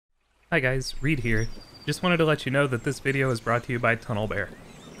Hi guys, Reid here. Just wanted to let you know that this video is brought to you by TunnelBear.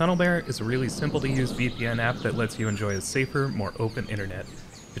 TunnelBear is a really simple to use VPN app that lets you enjoy a safer, more open internet.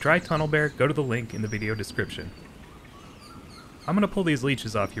 To try TunnelBear, go to the link in the video description. I'm gonna pull these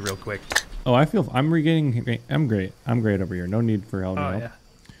leeches off you real quick. Oh, I'm regaining. I'm great. I'm great over here. No need for help. Oh yeah.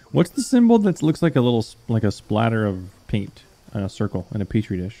 What's the symbol that looks like a little, like a splatter of paint on a circle in a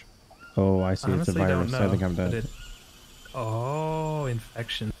petri dish? Oh, I see. Honestly, it's a virus. don't know, I think I'm dead. Oh,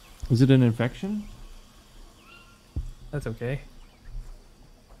 infection. Is it an infection? That's okay.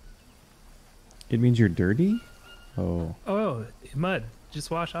 It means you're dirty? Oh. Oh, mud. Just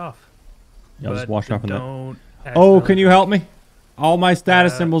wash off. Yeah, I'll just wash off in that. Don't. Oh, can you help me? All my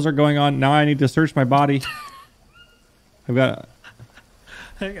status symbols are going on. Now I need to search my body. I've got...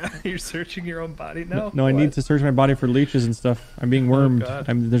 Hang on, you're searching your own body now? No, I need to search my body for leeches and stuff. I'm being wormed. Oh,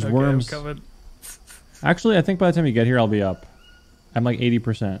 There's okay, worms. I'm coming. Actually, I think by the time you get here, I'll be up. I'm like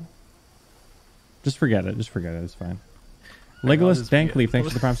 80%. Just forget it. Just forget it. It's fine. Legolas Dankleaf, thanks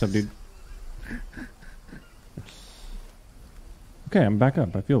for the prime sub, dude. Okay, I'm back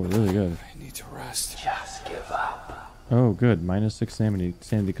up. I feel really good. I need to rest. Just give up. Oh, good. -6 sanity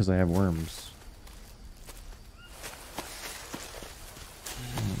because I have worms.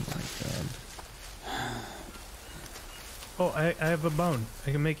 Oh my god. Oh, I have a bone.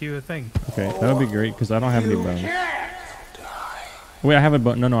 I can make you a thing. Okay, that would be great because I don't have any bones. Wait, I have a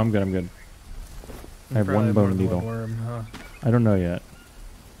bone. No, I'm good. I'm good. I have one bone needle. Worm, huh? I don't know yet.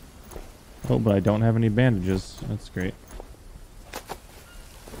 Oh, but I don't have any bandages. That's great.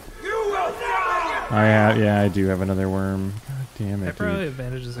 Yeah, I do have another worm. God damn it, I probably have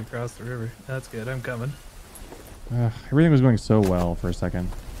bandages across the river. That's good. I'm coming. Everything was going so well for a second.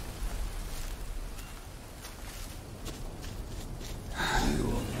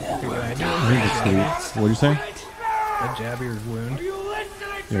 What'd you say? I jab your wound.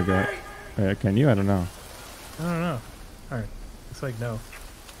 You're good. Can you? I don't know. I don't know. Alright. Looks like no.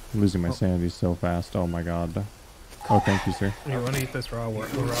 I'm losing my sanity so fast. Oh my god. Oh, thank you, sir. You want to eat this raw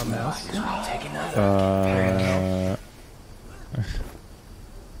mouse?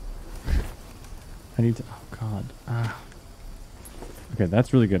 I need to... Oh god. Okay,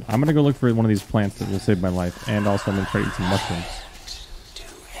 that's really good. I'm gonna go look for one of these plants that will save my life. And also I'm gonna try to eat some mushrooms.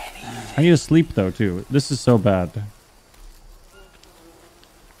 I need to sleep though, too. This is so bad.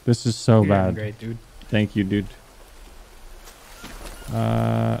 This is so You're bad. Great, dude. Thank you, dude.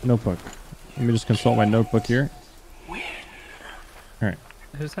 Notebook. Let me just consult my notebook here. Alright.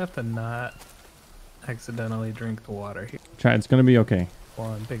 I just have to not accidentally drink the water here Chat, it's gonna be okay.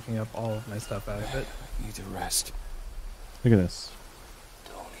 while I'm picking up all of my stuff out of it. I need to rest. Look at this.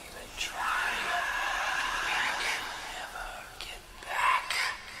 Don't even try. Never get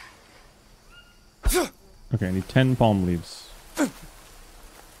back. Okay, I need 10 palm leaves.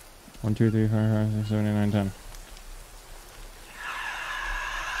 1, 2, 3, 4, 5, 6, 7, 8, 9, 10.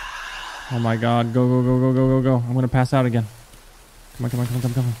 Oh my god, go, go, go, go, go, go, go. I'm gonna pass out again. Come on, come on, come on, come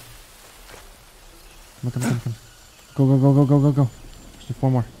on, come on. Come on, come on, come on, come on. Go, go, go, go, go, go, go. Just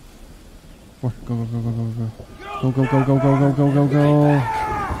 4 more. 4. Go, go, go, go, go, go. Go, go, go, go, go, go, go, go, go.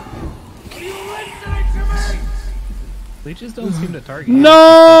 Leeches don't seem to target you.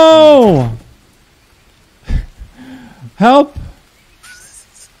 No! Help!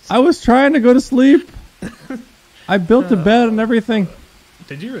 I was trying to go to sleep. I built a bed and everything.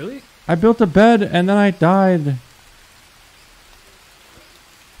 Did you really? I built a bed and then I died.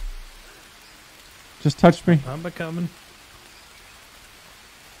 Just touched me. I'm becoming.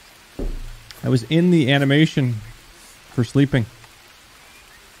 I was in the animation for sleeping.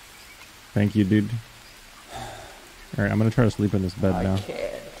 Thank you, dude. Alright, I'm gonna try to sleep in this bed now.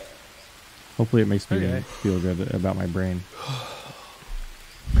 Hopefully it makes me feel good about my brain.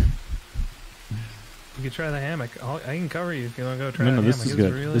 You can try the hammock. I can cover you if you want to go try the No, hammock. this is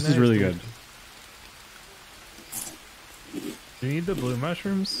good. This is really good. Do you need the blue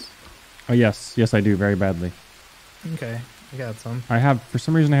mushrooms? Oh, yes. Yes, I do. Very badly. Okay, I got some. I have, for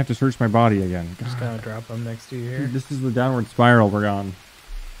some reason, I have to search my body again. Just kind of drop them next to you here. Dude, this is the downward spiral we're on.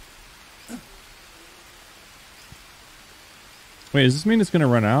 Wait, does this mean it's going to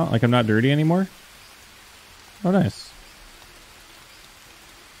run out? Like I'm not dirty anymore? Oh, nice.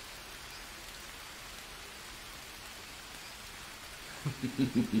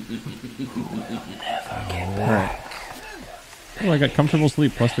 Alright. Oh, I got comfortable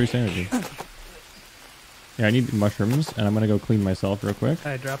sleep plus 3 sanity. Yeah, I need mushrooms, and I'm gonna go clean myself real quick.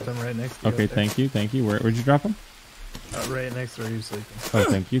 I dropped them right next to you. Okay, thank you, thank you. Where'd you drop them? Right next to where you're sleeping. Oh,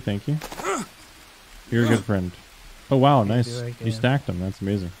 thank you, thank you. You're a good friend. Oh wow, nice. You stacked them. That's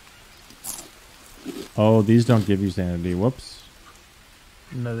amazing. Oh, these don't give you sanity. Whoops.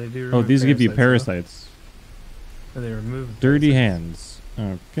 No, they do. Oh, these give you parasites. parasites. Though. They remove Dirty parasites.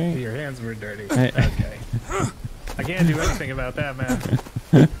 hands. Okay. Your hands were dirty. Hey. Okay. I can't do anything about that,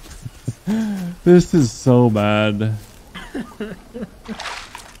 man. This is so bad.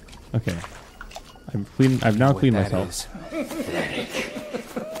 Okay. I've now cleaned myself.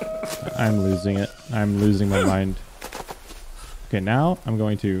 I'm losing it. I'm losing my mind. Okay, now I'm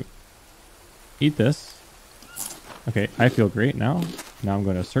going to eat this. Okay, I feel great now. Now I'm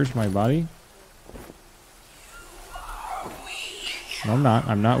going to search my body. No, I'm not.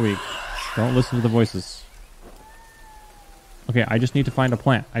 I'm not weak. Don't listen to the voices. Okay, I just need to find a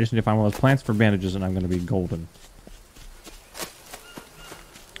plant. I just need to find one of those plants for bandages and I'm going to be golden.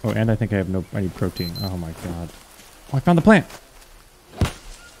 Oh, and I think I need protein. Oh my god. Oh, I found the plant!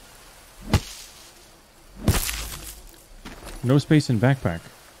 No space in backpack.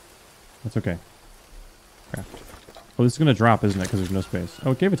 That's okay. Craft. Oh, this is going to drop, isn't it? Because there's no space.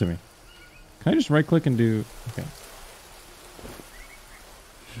 Oh, it gave it to me. Can I just right click and do... Okay.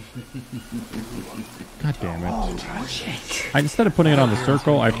 God damn it. Instead of putting it on the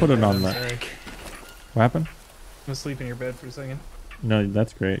circle, I put it on the... What happened? I'm asleep in your bed for a second. No,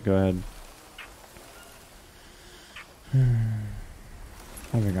 that's great. Go ahead.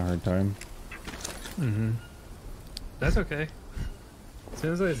 Having a hard time. Mm-hmm. That's okay. As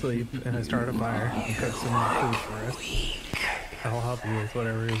soon as I sleep and I start a fire and cook some food for us, I'll help you with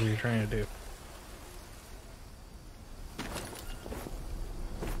whatever it is you're trying to do.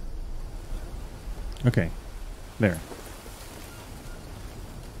 Okay. There.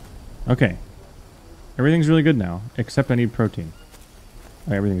 Okay. Everything's really good now, except I need protein.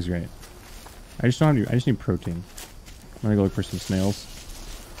 Oh, everything's great. I just need protein. I'm gonna go look for some snails.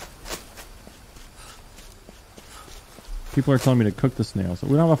 People are telling me to cook the snails.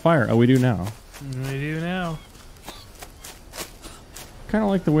 We don't have a fire. Oh, we do now. We do now. Kind of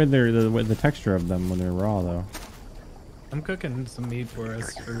like the way the texture of them when they're raw, though. I'm cooking some meat for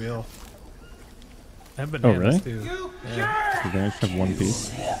us, for real. I have bananas, really? too. Yeah. You guys have one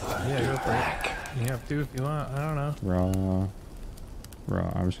piece. Yeah, go for it. You have two if you want. I don't know.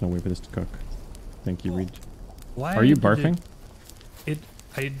 Raw. I'm just gonna wait for this to cook. Thank you, Reid. Why Are you did barfing?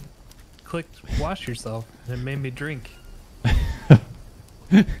 I clicked wash yourself and it made me drink.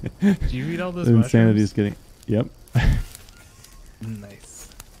 Did you eat all those Insanity is mushrooms? getting... Yep. Nice.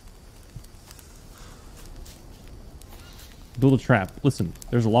 Build a trap. Listen,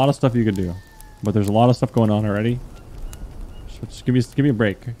 there's a lot of stuff you could do, but there's a lot of stuff going on already. So just give me a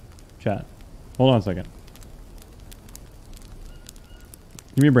break, chat. Hold on a second.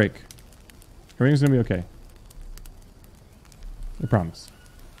 Give me a break. Everything's gonna be okay. I promise.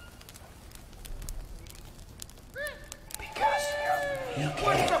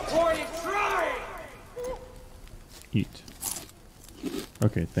 What's the point in trying? Eat.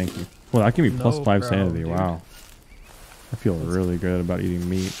 Okay, thank you. Well, that can be plus No 5 problem, sanity. dude. Wow. I feel really good about eating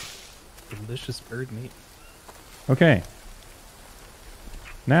meat. Delicious bird meat. Okay.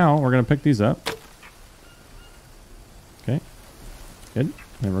 Now we're gonna pick these up. Okay. Good.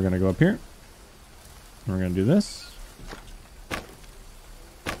 Then we're gonna go up here. And we're gonna do this.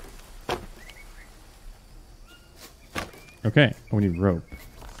 Okay. Oh, we need rope.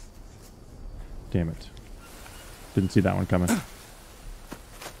 Damn it. Didn't see that one coming.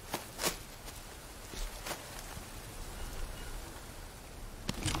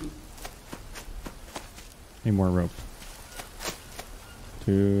 Need more rope.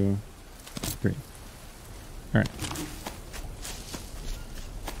 2, 3. Alright.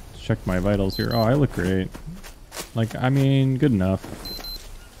 Check my vitals here. Oh, I look great. Like, I mean, good enough.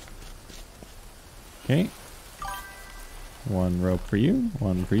 Okay. 1 rope for you,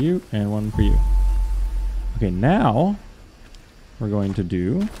 1 for you, and 1 for you. Okay, now we're going to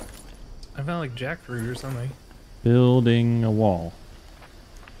do I found like jackfruit or something. building a wall.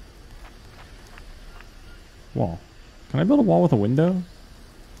 Wall. Can I build a wall with a window?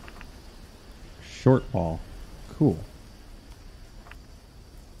 Short wall. Cool.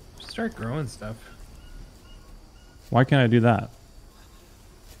 Start growing stuff. Why can't I do that?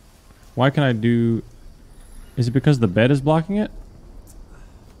 Why can I do... Is it because the bed is blocking it?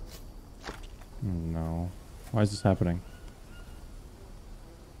 No. Why is this happening?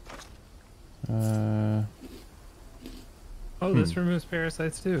 Oh, this removes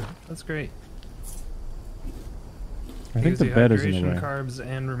parasites too. That's great. I think Gives the you bed is in the hydration, way. carbs,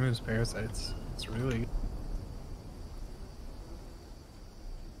 and removes parasites. It's really good.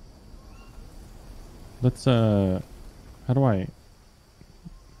 Let's, how do I...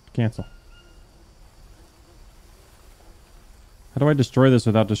 Cancel. How do I destroy this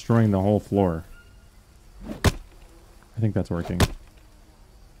without destroying the whole floor? I think that's working.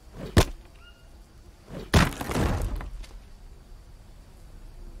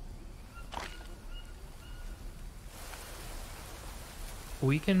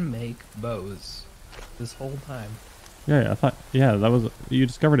 We can make bows this whole time. Yeah, I thought. Yeah, that was. You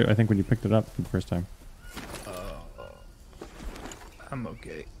discovered it, I think, when you picked it up for the first time. I'm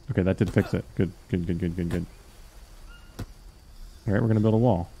okay. Okay, that did fix it. Good. All right, we're gonna build a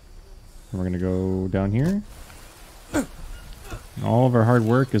wall. And we're gonna go down here. And all of our hard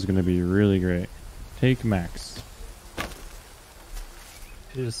work is gonna be really great. Take Max. I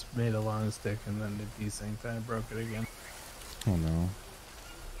just made a long stick and then it desynced and I broke it again. Oh no.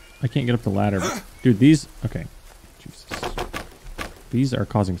 I can't get up the ladder. Dude, these... Okay. Jesus. These are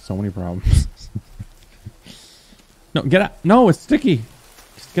causing so many problems. No, get out. No, it's sticky.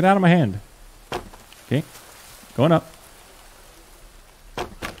 Just get out of my hand. Okay. Going up.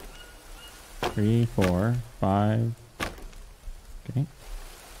 3, 4, 5. Okay.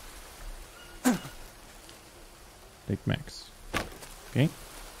 Take Max. Okay.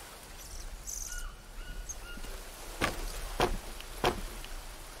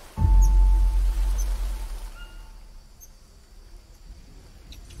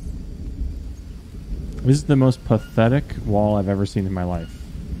 This is the most pathetic wall I've ever seen in my life.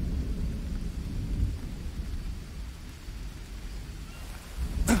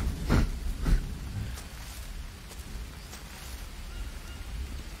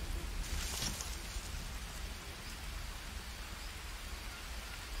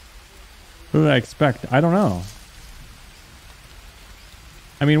 Who did I expect? I don't know.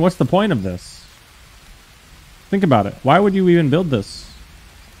 I mean, what's the point of this? Think about it. Why would you even build this?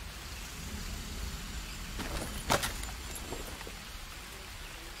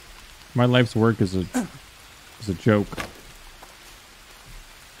 My life's work is a joke. How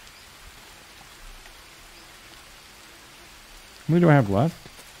many do I have left?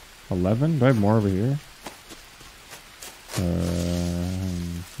 11? Do I have more over here?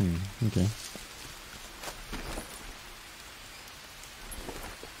 Okay.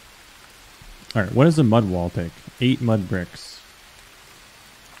 Alright, what does a mud wall take? 8 mud bricks.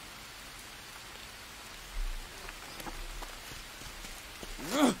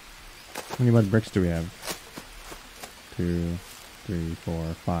 How many mud bricks do we have? 2, 3,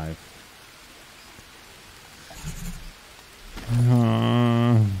 4, 5.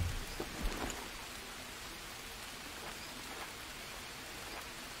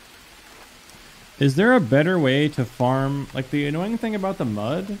 Is there a better way to farm? Like, the annoying thing about the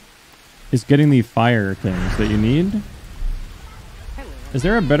mud is getting the fire things that you need. Is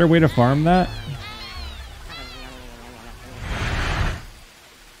there a better way to farm that?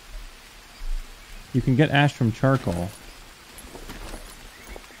 You can get ash from charcoal.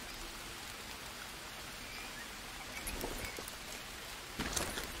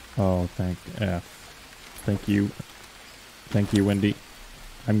 Oh, thank F. Thank you. Thank you, Wendy.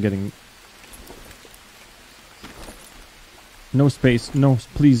 I'm getting... No space. No,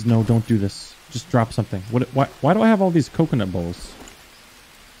 please, no, don't do this. Just drop something. Why do I have all these coconut bowls?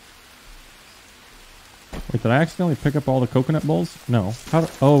 Wait, did I accidentally pick up all the coconut bowls? No.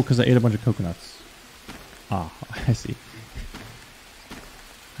 Oh, because I ate a bunch of coconuts. Ah, I see.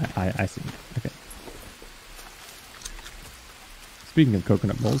 I see. Okay. Speaking of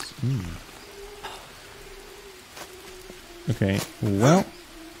coconut bowls. Okay, well,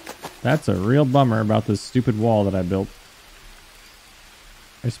 that's a real bummer about this stupid wall that I built.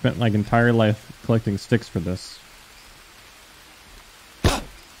 I spent my entire life collecting sticks for this.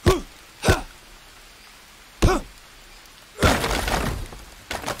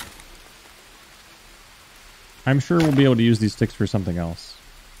 I'm sure we'll be able to use these sticks for something else.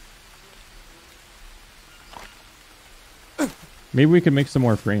 Maybe we could make some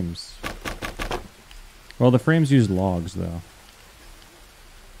more frames. Well, the frames use logs, though.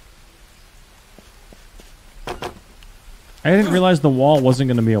 I didn't realize the wall wasn't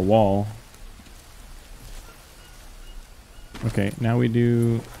going to be a wall. Okay, now we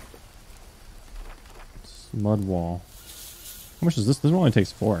do... mud wall. How much is this? This one only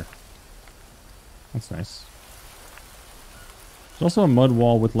takes 4. That's nice. There's also a mud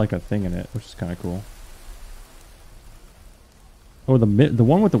wall with like a thing in it, which is kind of cool. Oh, the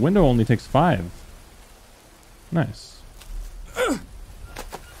one with the window only takes 5. Nice.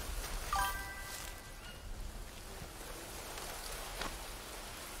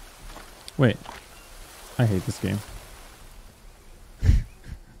 Wait. I hate this game.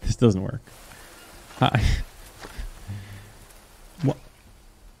 This doesn't work. What? What?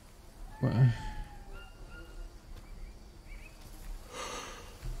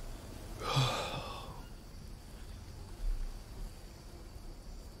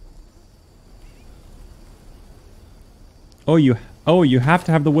 Oh, you have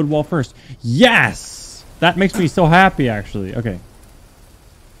to have the wood wall first. Yes! That makes me so happy, actually. Okay.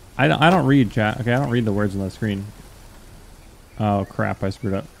 I don't read chat. Okay, I don't read the words on the screen. Oh crap! I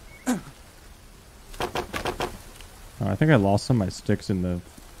screwed up. Oh, I think I lost some of my sticks in the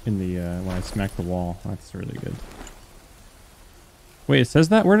when I smacked the wall. That's really good. Wait, it says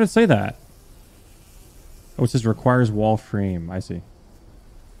that? Where did it say that? Oh, it says requires wall frame. I see.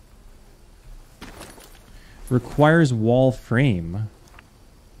 Requires wall frame.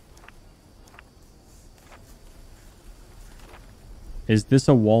 Is this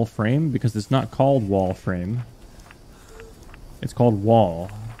a wall frame? Because it's not called wall frame. It's called wall.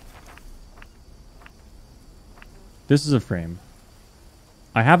 This is a frame.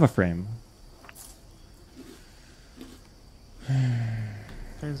 I have a frame.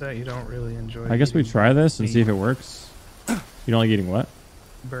 Turns out you don't really enjoy. I guess we try this and meat. see if it works. You don't like eating what?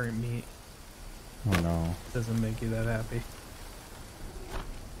 Burnt meat. Oh no. Doesn't make you that happy.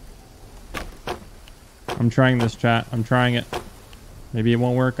 I'm trying this, chat. I'm trying it. Maybe it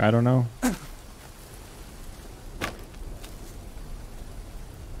won't work. I don't know.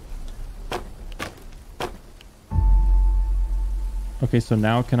 Okay, so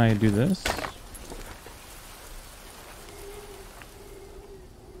now can I do this?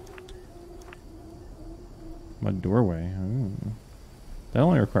 My doorway. Ooh. That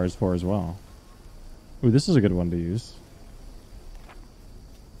only requires 4 as well. Ooh, this is a good one to use.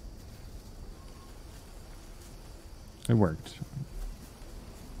 It worked.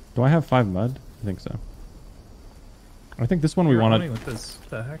 Do I have 5 mud? I think so. I think this one we want to... with this.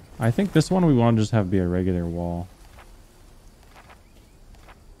 The heck? I think this one we want to just have be a regular wall.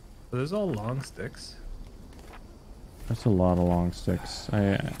 So there's all long sticks. That's a lot of long sticks. I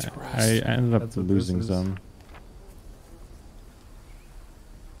ended up That's what losing this is. some.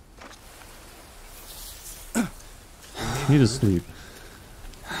 I need to sleep.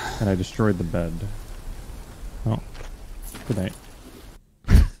 And I destroyed the bed. Oh. Good night.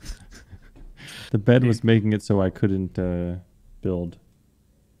 The bed was making it so I couldn't build.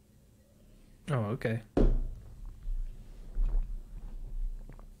 Oh, okay.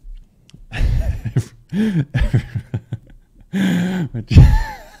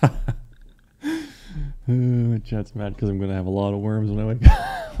 My chat's mad because I'm going to have a lot of worms when I wake up.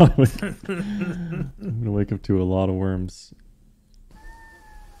 I'm going to wake up to a lot of worms.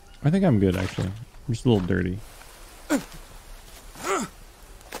 I think I'm good, actually. I'm just a little dirty. A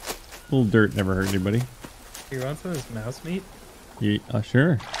little dirt never hurt anybody. You want some of this mouse meat? Yeah,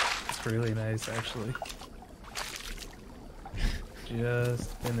 sure. It's really nice, actually.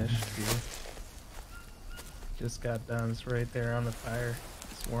 Just finished, dude. Just got done. It's right there on the fire.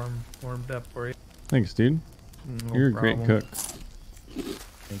 It's warmed up for you. Thanks, dude. No You're a problem. great cook.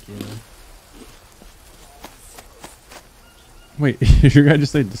 Thank you, man. Wait, did your guy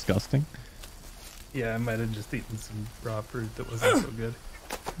just say disgusting? Yeah, I might have just eaten some raw fruit that wasn't so good.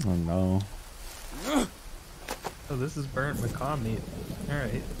 Oh no. Oh, this is burnt macaw meat.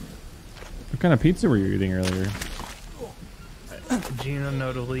 Alright. What kind of pizza were you eating earlier? Gino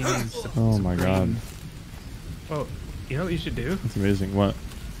Nodolini's Oh my god. Oh, you know what you should do? That's amazing. What?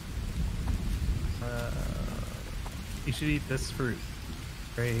 You should eat this fruit.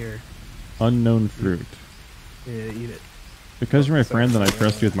 Right here. Unknown fruit. Yeah, eat it. Because you're my friend and I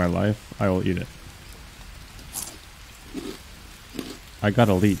trust you with my life, I will eat it. I got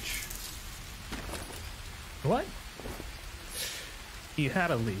a leech. What? You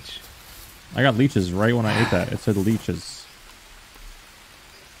had a leech. I got leeches right when I ate that. It said leeches.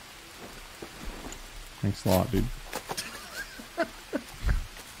 Thanks a lot, dude.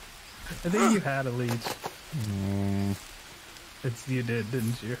 I think you had a leech. Mm, It's you did,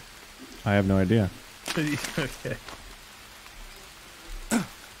 didn't you? I have no idea. Okay.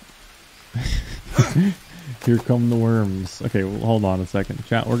 Here come the worms. Okay, well, hold on a second.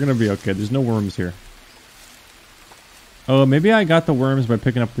 Chat, we're gonna be okay. There's no worms here. Oh, maybe I got the worms by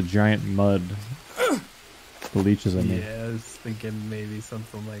picking up the giant mud. The leeches, I mean. Yeah, I was thinking maybe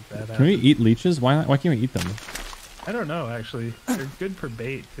something like that. Can we eat leeches? Why not? Why can't we eat them? I don't know, actually. They're good for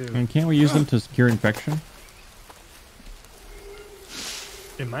bait, too. And can't we use them to cure infection?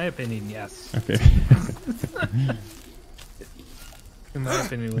 In my opinion, yes. Okay. In my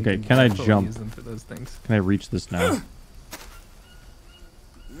opinion, we Okay, can I definitely jump? use them for those things. Can I reach this now?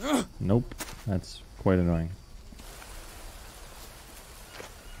 Nope. That's quite annoying.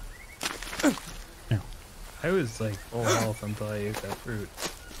 I was like full health until I ate that fruit.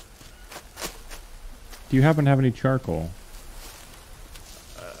 Do you happen to have any charcoal?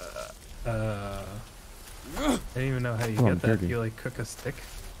 I don't even know how you Oh, I'm get that. dirty. Do you like cook a stick?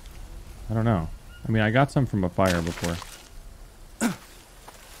 I don't know. I mean, I got some from a fire before.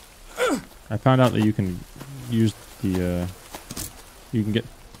 I found out that you can use the, you can get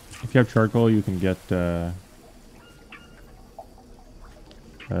If you have charcoal, you can get the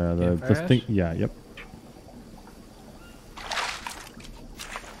thing. Yeah, yep.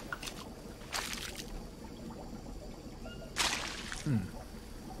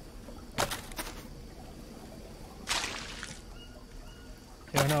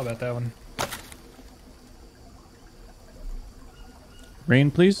 Yeah, I know about that one. Rain,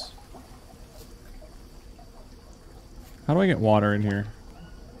 please. How do I get water in here?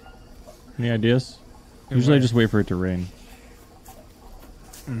 Any ideas? Usually I just wait for it to rain.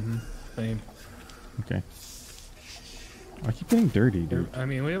 Same. Okay. I keep getting dirty, dude. I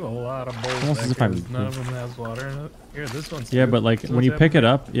mean, we have a lot of bowls Almost as back if here. I'm- None of them has water in it. Here, this one's Yeah, good. but like This when one's you pick it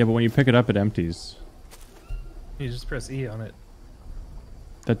empty. up, yeah, but when you pick it up, it empties. You just press E on it.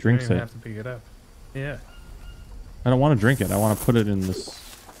 That You don't drinks even it. have to pick it up. Yeah. I don't want to drink it. I want to put it in this.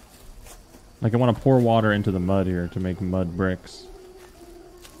 Like I want to pour water into the mud here to make mud bricks.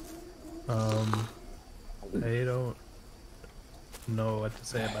 I don't know what to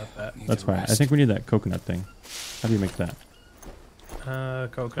say about that. That's fine. I think we need that coconut thing. How do you make that?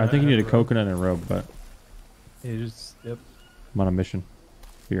 Coconut. I think you need a and rope. coconut and a rope, but You just, yep. I'm on a mission.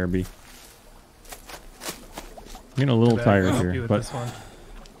 BRB. I'm getting a little I'll tired help you here, with but this one.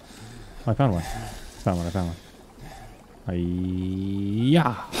 I found one. I found one.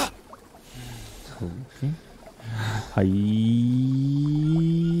 Yeah. Okay.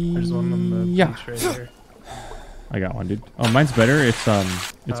 There's one on the Yeah. beach right here. I got one, dude. Oh, mine's better. It's Oh,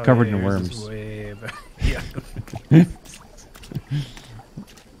 covered yeah, in yours is worms. way better. Yeah.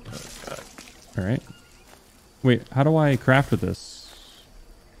 All right. Wait, how do I craft with this?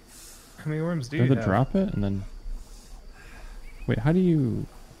 How many worms do Do I you have to have? drop it and then? Wait, how do you?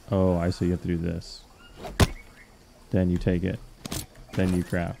 Oh, I see. You have to do this. Then you take it. Then you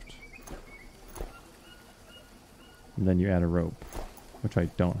craft. And then you add a rope, which I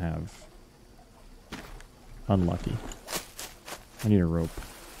don't have. Unlucky. I need a rope.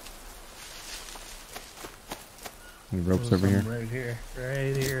 Any ropes There's over here? some right here.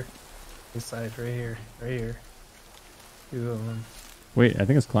 Right here. This side, right here. Right here. Two of them. Wait, I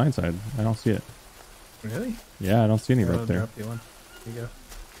think it's client side. I don't see it. Really? Yeah, I don't see any I'll rope there. drop you one. Here you go.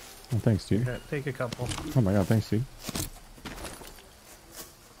 Oh, thanks, dude. Here, take a couple. Oh my god, thanks, dude.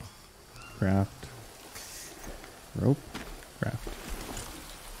 Craft. Rope. Craft.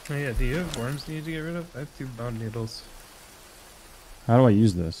 Oh yeah, do you have worms you need to get rid of? I have 2 bone needles. How do I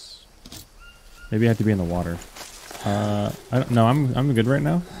use this? Maybe I have to be in the water. I don't know. I'm good right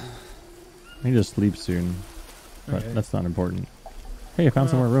now. I need to sleep soon, but Okay. that's not important. Hey, I found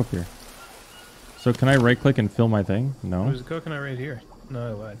some more rope here. So can I right click and fill my thing? No. There's a coconut right here. No,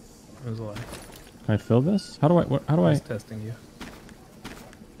 I lied. It was a lie. Can I fill this? How do I? How do I I? was testing you.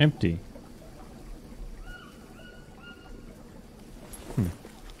 Empty.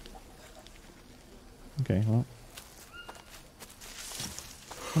 Okay, well.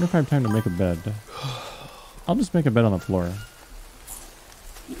 I wonder if I have time to make a bed. I'll just make a bed on the floor.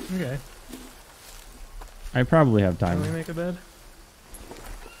 Okay. I probably have Can we time. make a bed?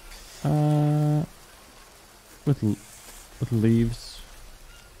 With leaves.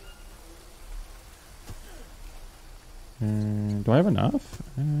 Do I have enough?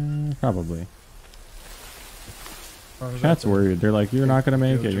 Probably. As long as Chat's that's a- worried. They're like, you're not gonna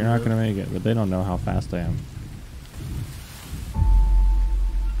make it. Build You're your not rope. gonna make it. But they don't know how fast I am.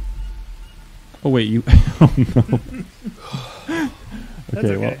 Oh wait, you. Oh no.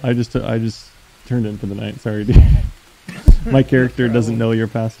 Okay, well, okay. I just turned in for the night. Sorry, dude. My character doesn't know you're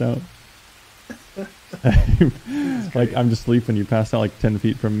passed out. Like I'm just asleep when you passed out like 10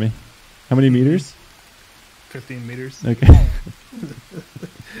 feet from me. How many meters? 15 meters. Okay.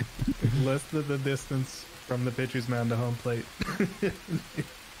 Less than the distance from the pitcher's mound to home plate.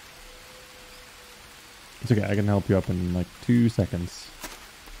 It's okay. I can help you up in like 2 seconds.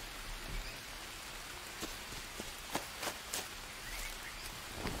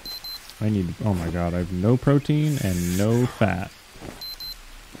 I need. Oh my god! I have no protein and no fat.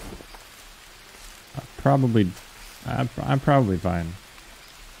 I'm probably fine.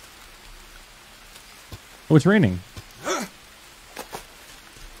 Oh, it's raining.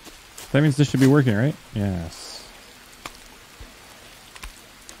 That means this should be working, right? Yes.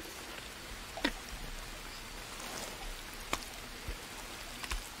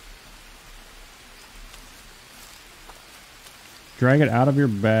 Drag it out of your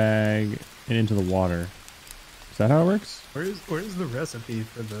bag and into the water. Is that how it works? Where's the recipe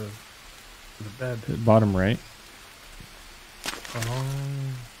for the bed? Bottom right. Oh.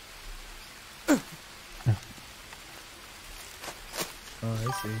 Oh,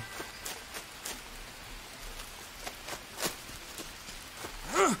 I see.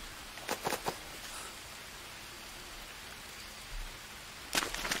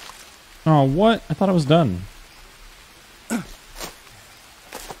 Oh, what? I thought I was done. I'm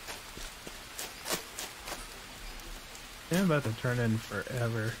about to turn in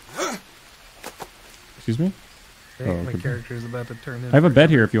forever. Excuse me? I think Oh, my okay. character's about to turn in. I have a bed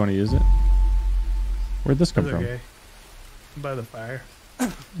here if you want to use it. Where'd this come from? Okay. By the fire.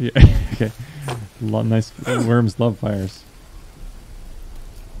 Yeah, okay. Nice. Worms love fires.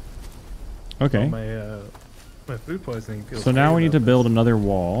 Okay. Oh, my food poisoning feels So now weird we need to about build another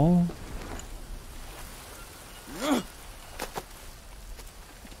wall.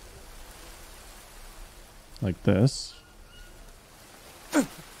 Like this.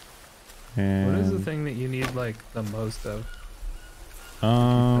 And What is the thing that you need like the most of?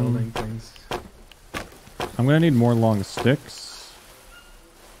 building Building things. I'm gonna need more long sticks.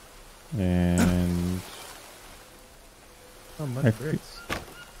 And Oh, mud I bricks.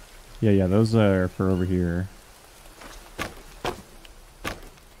 yeah, those are for over here.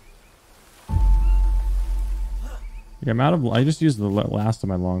 Yeah, I'm out of. I just used the last of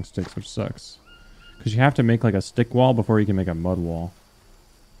my long sticks, which sucks. Because you have to make like a stick wall before you can make a mud wall.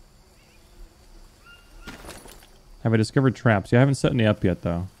 Have I discovered traps? Yeah, I haven't set any up yet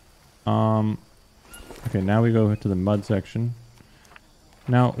though. Okay, now we go to the mud section.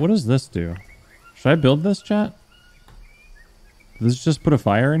 Now, what does this do? Should I build this, chat? Does this just put a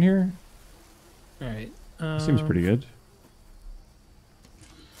fire in here? Alright. Seems pretty good.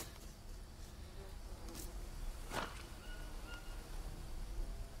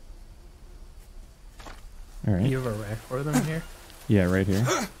 Alright. You have a rack for them here? Yeah, right here.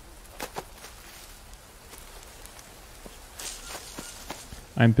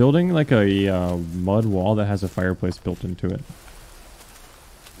 I'm building like a mud wall that has a fireplace built into it.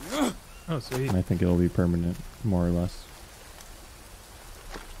 Oh, sweet. And I think it'll be permanent, more or less.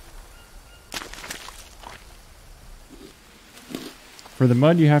 For the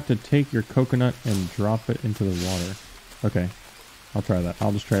mud, you have to take your coconut and drop it into the water. Okay, I'll try that.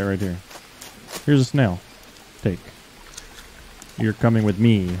 I'll just try it right here. Here's a snail. Take. You're coming with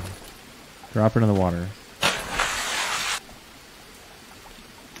me. Drop it in the water.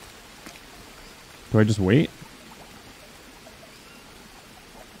 Do I just wait?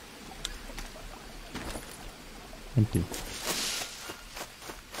 Empty.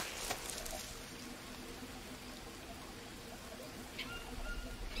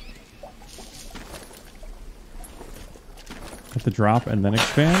 Have to drop and then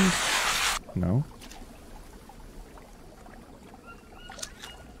expand? No.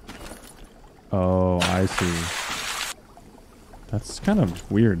 Oh, I see. That's kind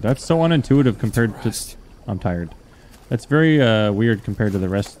of weird. That's so unintuitive compared to... I'm tired. That's very weird compared to the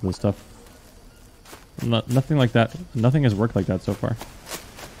rest of the stuff. Nothing like that. Nothing has worked like that so far.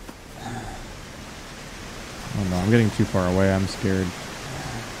 Oh no, I'm getting too far away. I'm scared.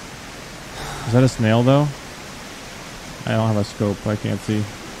 Is that a snail though? I don't have a scope. I can't see.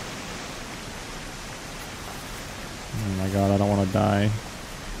 Oh my god, I don't want to die.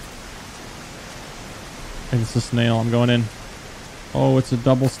 It's a snail. I'm going in. Oh, it's a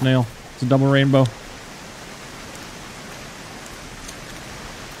double snail. It's a double rainbow.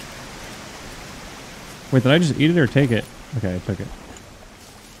 Wait, did I just eat it or take it? Okay, I took it.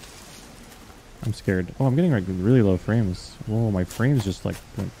 I'm scared. Oh, I'm getting like really low frames. Whoa, my frames just like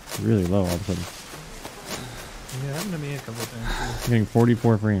went really low all of a sudden. Yeah, it happened to me a couple times. I'm getting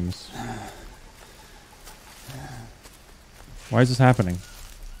 44 frames. Why is this happening?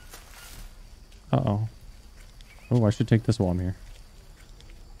 Uh-oh. Oh, I should take this while I'm here.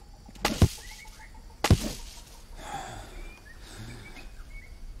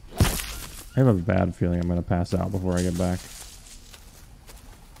 I have a bad feeling I'm going to pass out before I get back.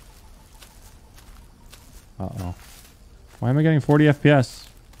 Uh-oh. Why am I getting 40 FPS?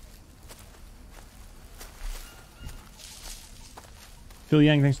 Phil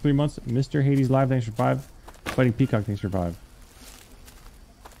Yang, thanks for 3 months. Mr. Hades Live, thanks for 5. Fighting Peacock, thanks for 5.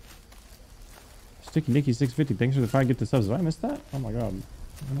 Sticky Nicky 650, thanks for the 5 get the subs. Did I miss that? Oh my god.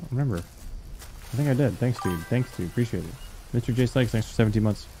 I don't remember. I think I did. Thanks, dude. Thanks, dude. Appreciate it. Mr. J Sykes, thanks for 17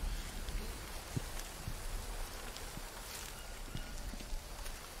 months.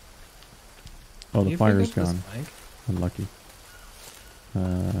 Oh, the fire's gone. Unlucky.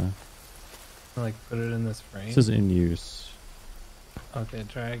 Like put it in this frame. It says in use. Okay,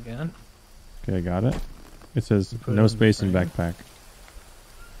 try again. Okay, I got it. It says Put it no in space in frame. backpack.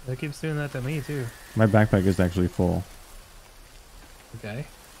 That keeps doing that to me too. My backpack is actually full. Okay.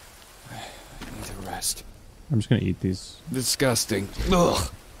 I need to rest. I'm just gonna eat these. Disgusting. Ugh.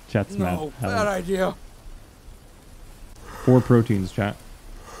 Chat's mad. No, bad idea. 4 proteins, chat.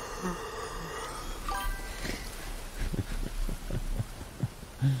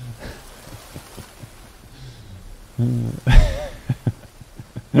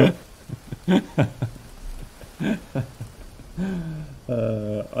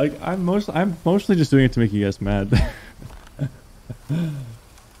 I'm mostly just doing it to make you guys mad.